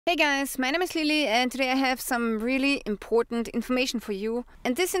Hey guys, my name is Lilly and today I have some really important information for you.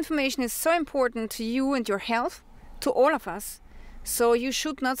 And this information is so important to you and your health, to all of us. So you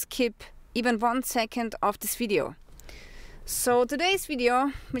should not skip even 1 second of this video. So today's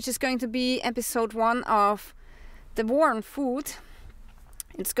video, which is going to be episode 1 of the war on food,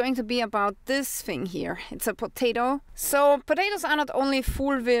 it's going to be about this thing here. It's a potato. So potatoes are not only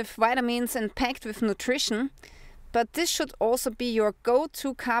full with vitamins and packed with nutrition, but this should also be your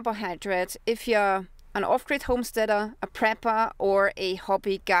go-to carbohydrate if you're an off-grid homesteader, a prepper, or a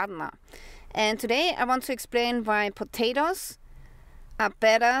hobby gardener. And today I want to explain why potatoes are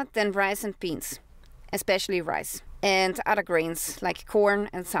better than rice and beans, especially rice and other grains like corn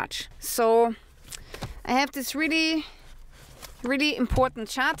and such. So I have this really important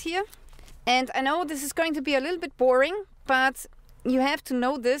chart here. And I know this is going to be a little bit boring, but you have to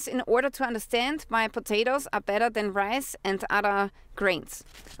know this in order to understand why potatoes are better than rice and other grains.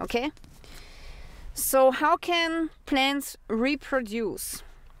 Okay? So how can plants reproduce?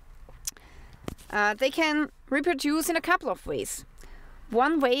 They can reproduce in a couple of ways.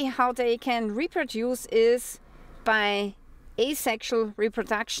 One way how they can reproduce is by asexual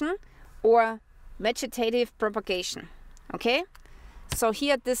reproduction or vegetative propagation. Okay? So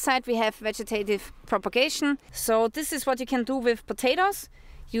here at this side we have vegetative propagation. So this is what you can do with potatoes.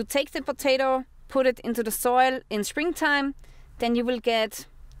 You take the potato, put it into the soil in springtime, then you will get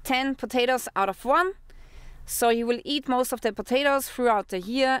 10 potatoes out of 1. So you will eat most of the potatoes throughout the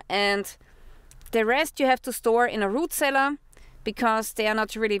year, and the rest you have to store in a root cellar because they are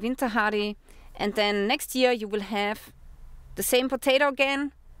not really winter hardy. And then next year you will have the same potato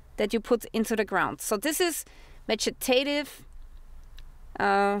again that you put into the ground. So this is vegetative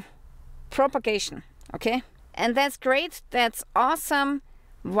propagation, okay? And that's great, that's awesome.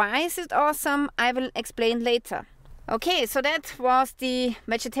 Why is it awesome? I will explain later. Okay, so that was the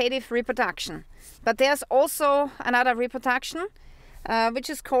vegetative reproduction. But there's also another reproduction, which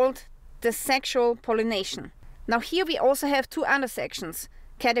is called the sexual pollination. Now here we also have 2 other sections,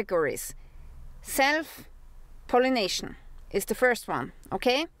 categories. Self-pollination is the first one,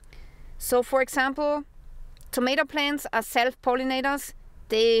 okay? So for example, tomato plants are self-pollinators.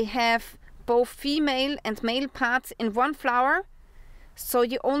 They have both female and male parts in one flower. So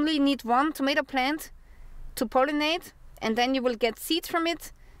you only need 1 tomato plant to pollinate, and then you will get seeds from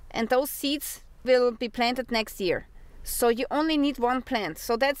it, and those seeds will be planted next year. So you only need 1 plant.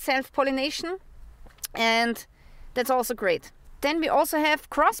 So that's self-pollination, and that's also great. Then we also have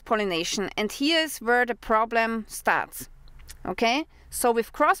cross-pollination, and here's where the problem starts. Okay? So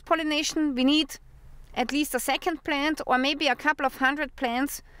with cross-pollination we need at least a second plant or maybe a couple of 100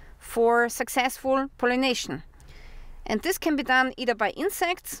 plants for successful pollination. And this can be done either by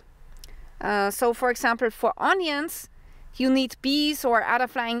insects. So for example, for onions, you need bees or other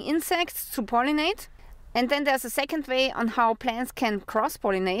flying insects to pollinate. And then there's a second way on how plants can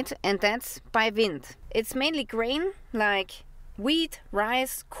cross-pollinate, and that's by wind. It's mainly grain like wheat,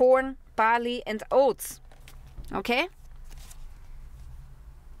 rice, corn, barley and oats. Okay?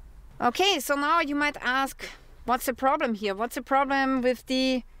 Okay, so now you might ask, what's the problem here? What's the problem with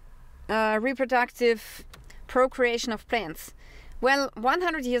the reproductive procreation of plants? Well,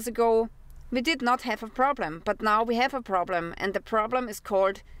 100 years ago, we did not have a problem, but now we have a problem, and the problem is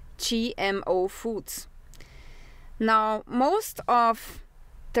called GMO foods. Now, most of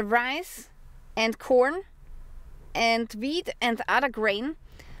the rice and corn and wheat and other grain,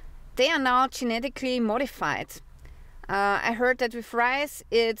 they are now genetically modified. I heard that with rice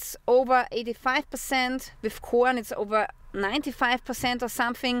it's over 85%, with corn it's over 95% or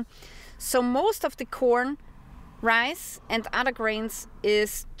something. So most of the corn, rice and other grains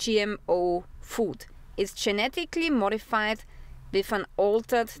is GMO food. It's genetically modified with an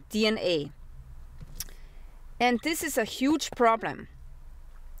altered DNA. And this is a huge problem.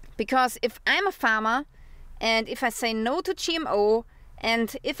 Because if I'm a farmer and if I say no to GMO,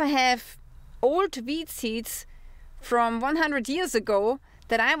 and if I have old wheat seeds from 100 years ago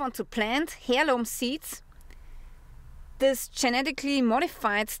that I want to plant, heirloom seeds, this genetically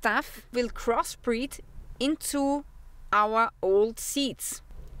modified stuff will crossbreed into our old seeds.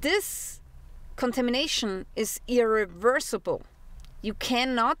 This contamination is irreversible. You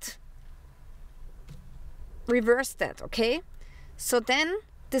cannot reverse that, okay? So then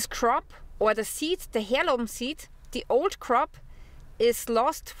this crop or the seed, the heirloom seed, the old crop is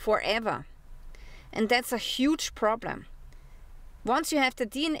lost forever. And that's a huge problem. Once you have the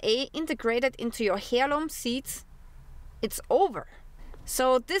DNA integrated into your heirloom seeds, it's over.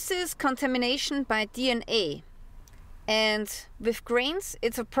 So this is contamination by DNA. And with grains,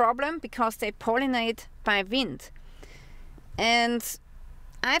 it's a problem because they pollinate by wind. And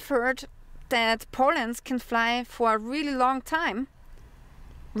I've heard that pollens can fly for a really long time,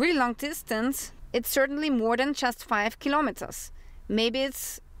 really long distance. It's certainly more than just 5 kilometers. Maybe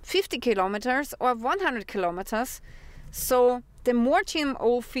it's 50 kilometers or 100 kilometers. So the more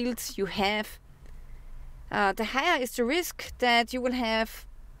GMO fields you have, the higher is the risk that you will have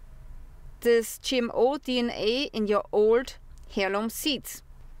this GMO DNA in your old heirloom seeds.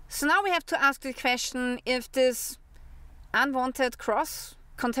 So now we have to ask the question if this unwanted cross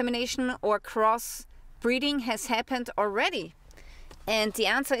contamination or cross breeding has happened already. And the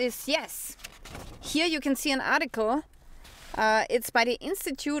answer is yes. Here you can see an article. It's by the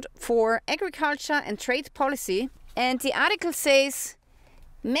Institute for Agriculture and Trade Policy. And the article says,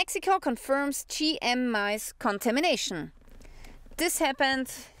 Mexico confirms GM mice contamination. This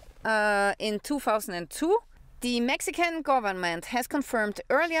happened in 2002. The Mexican government has confirmed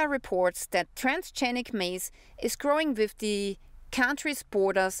earlier reports that transgenic maize is growing with the country's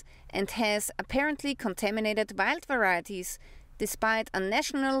borders and has apparently contaminated wild varieties despite a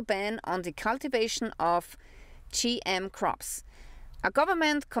national ban on the cultivation of GM crops. A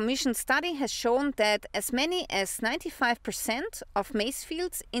government-commissioned study has shown that as many as 95% of maize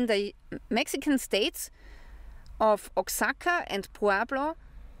fields in the Mexican states of Oaxaca and Pueblo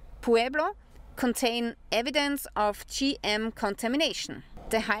contain evidence of GM contamination,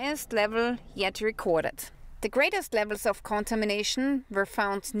 the highest level yet recorded. The greatest levels of contamination were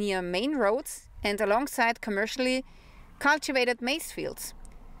found near main roads and alongside commercially cultivated maize fields.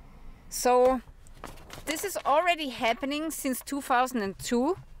 So this is already happening since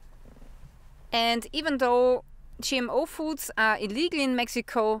 2002, and even though GMO foods are illegal in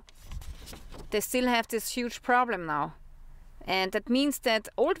Mexico, they still have this huge problem now. And that means that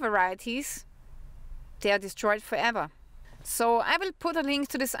old varieties, they are destroyed forever. So I will put a link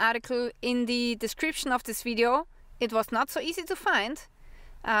to this article in the description of this video. It was not so easy to find.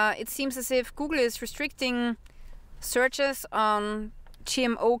 It seems as if Google is restricting searches on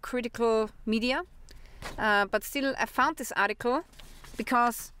GMO critical media. But still I found this article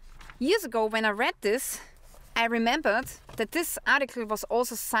because years ago when I read this, I remembered that this article was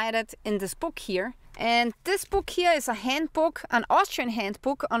also cited in this book here. And this book here is a handbook, an Austrian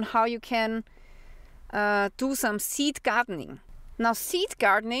handbook on how you can do some seed gardening. Now seed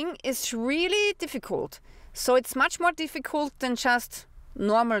gardening is really difficult. So it's much more difficult than just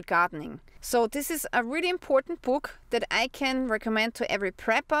normal gardening. So this is a really important book that I can recommend to every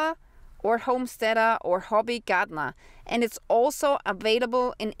prepper or homesteader or hobby gardener. And it's also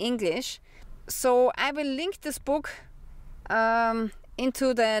available in English. So I will link this book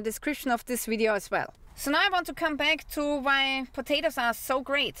into the description of this video as well. So now I want to come back to why potatoes are so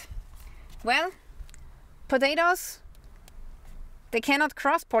great. Well, potatoes, they cannot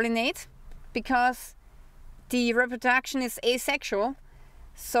cross-pollinate because the reproduction is asexual,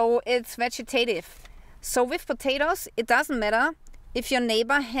 so it's vegetative. So with potatoes, it doesn't matter if your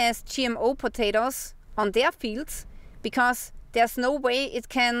neighbor has GMO potatoes on their fields, because there's no way it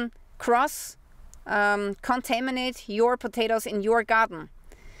can contaminate your potatoes in your garden.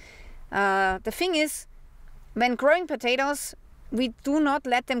 The thing is, when growing potatoes, we do not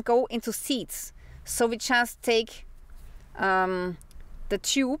let them go into seeds. So we just take the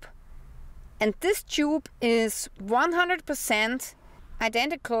tube, and this tube is 100%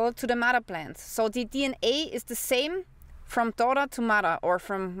 identical to the mother plant. So the DNA is the same from daughter to mother or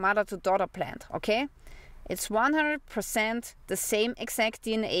from mother to daughter plant, okay? It's 100% the same exact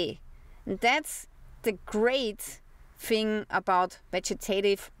DNA. And that's the great thing about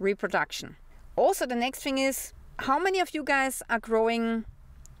vegetative reproduction. Also, the next thing is, how many of you guys are growing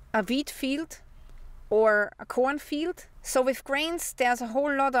a wheat field or a corn field? So with grains, there's a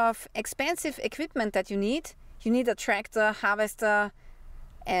whole lot of expensive equipment that you need. You need a tractor, harvester,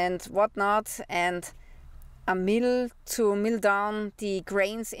 and whatnot, and a mill to mill down the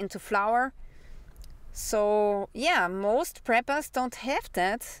grains into flour. So yeah, most preppers don't have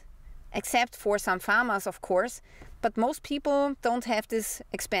that, except for some farmers, of course, but most people don't have this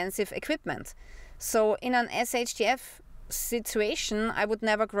expensive equipment. So in an SHTF situation, I would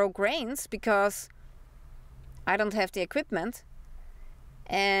never grow grains because I don't have the equipment,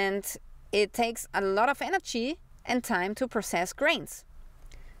 and it takes a lot of energy and time to process grains.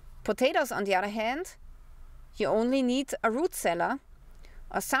 Potatoes, on the other hand, you only need a root cellar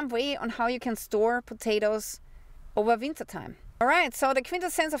or some way on how you can store potatoes over winter time. Alright, so the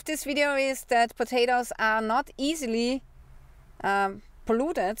quintessence of this video is that potatoes are not easily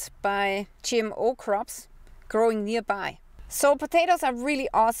polluted by GMO crops growing nearby. So potatoes are really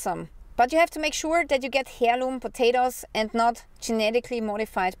awesome, but you have to make sure that you get heirloom potatoes and not genetically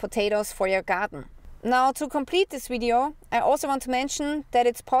modified potatoes for your garden. Now, to complete this video, I also want to mention that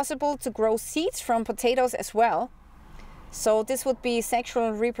it's possible to grow seeds from potatoes as well. So this would be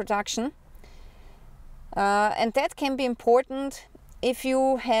sexual reproduction. And that can be important if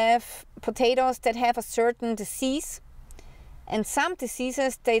you have potatoes that have a certain disease. And some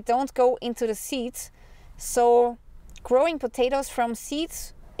diseases, they don't go into the seeds. So growing potatoes from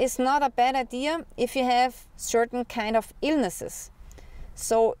seeds is not a bad idea if you have certain kind of illnesses.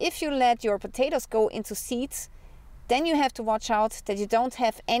 So if you let your potatoes go into seeds, then you have to watch out that you don't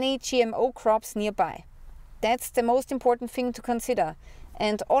have any GMO crops nearby. That's the most important thing to consider.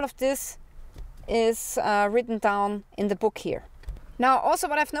 And all of this is written down in the book here. Now, also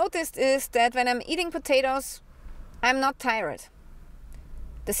what I've noticed is that when I'm eating potatoes, I'm not tired.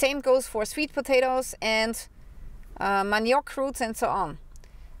 The same goes for sweet potatoes and manioc roots and so on.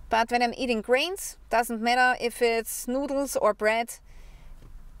 But when I'm eating grains, doesn't matter if it's noodles or bread,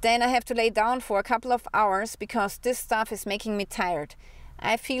 then I have to lay down for a couple of hours because this stuff is making me tired.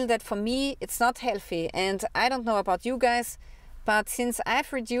 I feel that for me it's not healthy, and I don't know about you guys, but since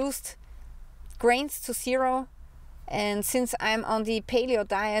I've reduced grains to 0 and since I'm on the paleo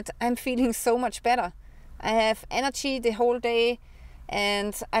diet, I'm feeling so much better. I have energy the whole day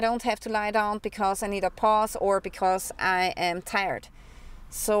and I don't have to lie down because I need a pause or because I am tired.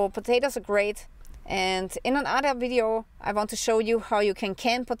 So potatoes are great. And in another video, I want to show you how you can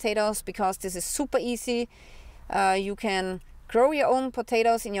can potatoes, because this is super easy. You can grow your own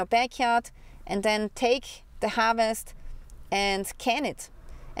potatoes in your backyard and then take the harvest and can it.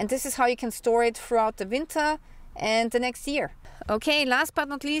 And this is how you can store it throughout the winter and the next year. Okay, last but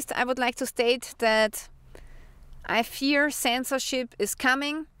not least, I would like to state that I fear censorship is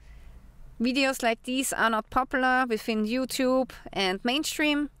coming. Videos like these are not popular within YouTube and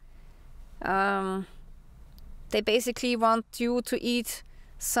mainstream. They basically want you to eat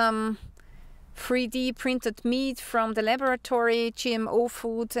some 3D printed meat from the laboratory, GMO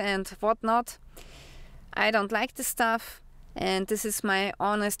food and whatnot. I don't like this stuff, and this is my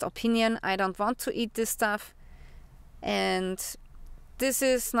honest opinion. I don't want to eat this stuff. And this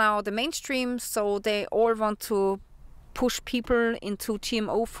is now the mainstream, so they all want to push people into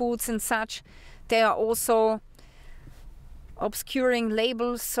GMO foods and such. They are also obscuring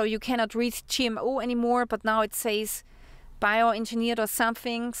labels, so you cannot read GMO anymore, but now it says bioengineered or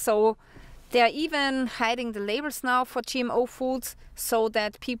something. So they are even hiding the labels now for GMO foods so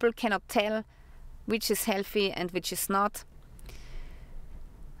that people cannot tell which is healthy and which is not.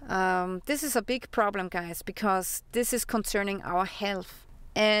 This is a big problem, guys, because this is concerning our health.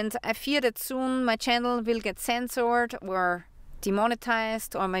 And I fear that soon my channel will get censored or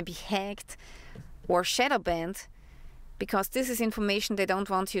demonetized or maybe hacked or shadow banned, because this is information they don't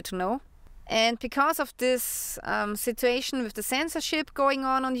want you to know. And because of this situation with the censorship going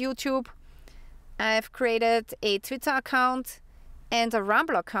on YouTube, I've created a Twitter account and a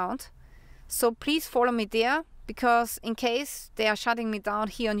Rumble account. So please follow me there, because in case they are shutting me down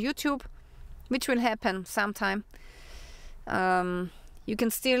here on YouTube, which will happen sometime, you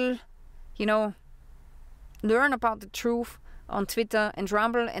can still, learn about the truth on Twitter and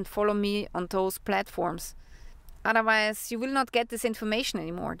Rumble and follow me on those platforms. Otherwise, you will not get this information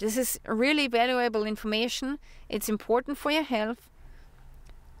anymore. This is really valuable information. It's important for your health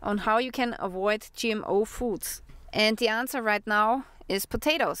on how you can avoid GMO foods. And the answer right now is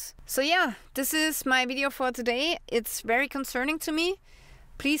potatoes. So yeah, this is my video for today. It's very concerning to me.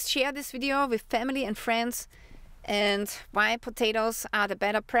 Please share this video with family and friends, and why potatoes are the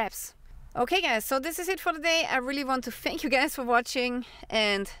better preps. Okay guys, so this is it for today. I really want to thank you guys for watching,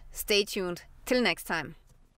 and stay tuned. Till next time.